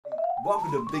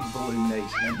Welcome to Big Balloon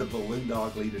Nation and the Balloon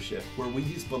Dog Leadership, where we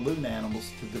use balloon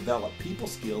animals to develop people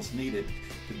skills needed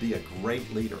to be a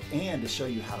great leader and to show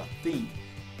you how to think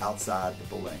outside the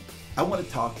balloon. I want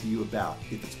to talk to you about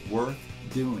if it's worth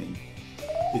doing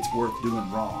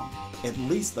wrong. At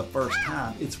least the first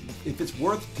time. If it's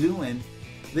worth doing,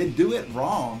 then do it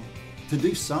wrong to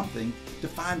do something to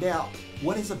find out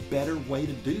what is a better way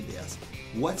to do this.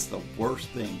 What's the worst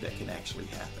thing that can actually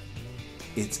happen?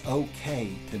 It's okay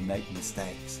to make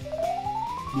mistakes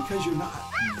because you're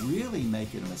not really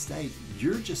making a mistake.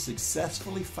 You're just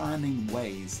successfully finding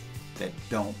ways that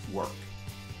don't work.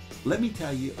 Let me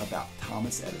tell you about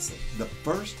Thomas Edison. The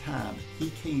first time he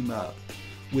came up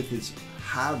with his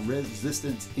high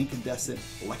resistance incandescent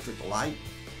electric light,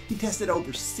 he tested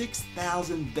over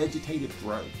 6,000 vegetative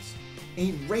grows. And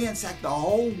he ransacked the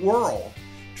whole world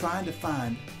trying to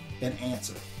find an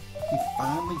answer. He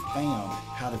finally found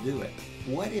how to do it.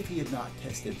 What if he had not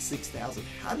tested 6,000?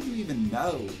 How do you even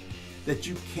know that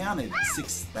you counted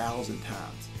 6,000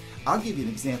 times? I'll give you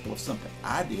an example of something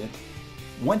I did.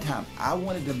 One time I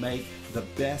wanted to make the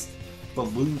best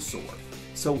balloon sword.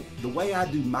 So the way I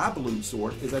do my balloon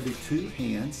sword is I do two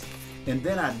hands and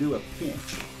then I do a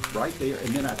pinch right there and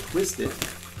then I twist it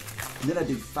and then I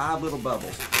do 5 little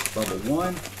bubbles. Bubble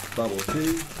 1, bubble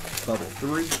 2, bubble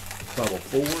 3, bubble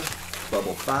 4,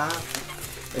 bubble 5,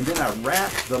 and then I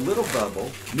wrap the little bubble,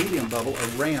 medium bubble,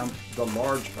 around the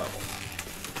large bubble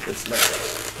that's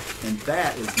left. And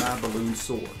that is my balloon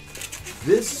sword.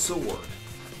 This sword,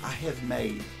 I have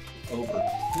made over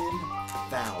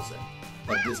 10,000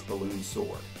 of this balloon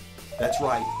sword. That's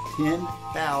right,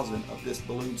 10,000 of this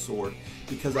balloon sword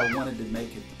because I wanted to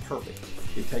make it perfect.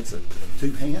 It takes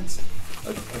 2 hands,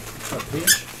 a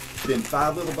pinch, then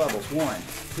 5 little bubbles. 1,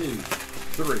 2,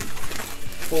 3,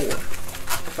 4,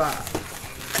 5.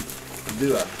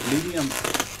 Do a medium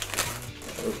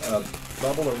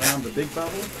bubble around the big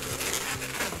bubble.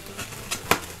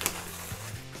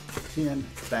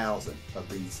 10,000 of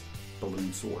these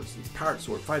balloon swords. It's pirate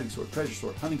sword, fighting sword, treasure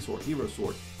sword, hunting sword, hero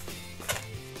sword.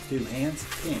 2 hands,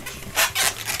 pinch,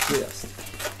 twist.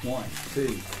 1,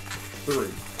 2, 3,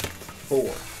 4,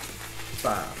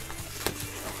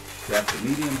 5. Wrap the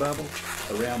medium bubble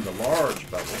around the large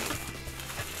bubble,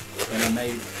 and I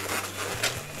made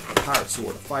a pirate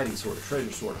sword, a fighting sword, a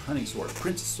treasure sword, a hunting sword, a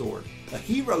princess sword, a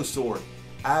hero sword.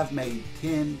 I've made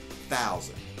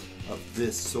 10,000 of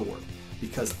this sword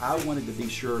because I wanted to be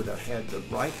sure that I had the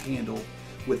right handle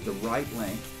with the right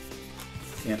length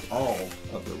and all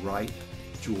of the right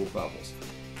jewel bubbles.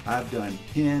 I've done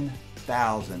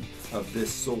 10,000 of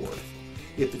this sword.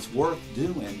 If it's worth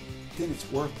doing, then it's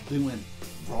worth doing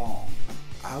wrong.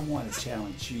 I want to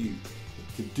challenge you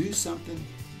to do something,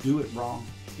 do it wrong,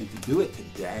 and to do it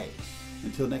today.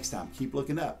 Until next time, keep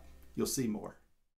looking up. You'll see more.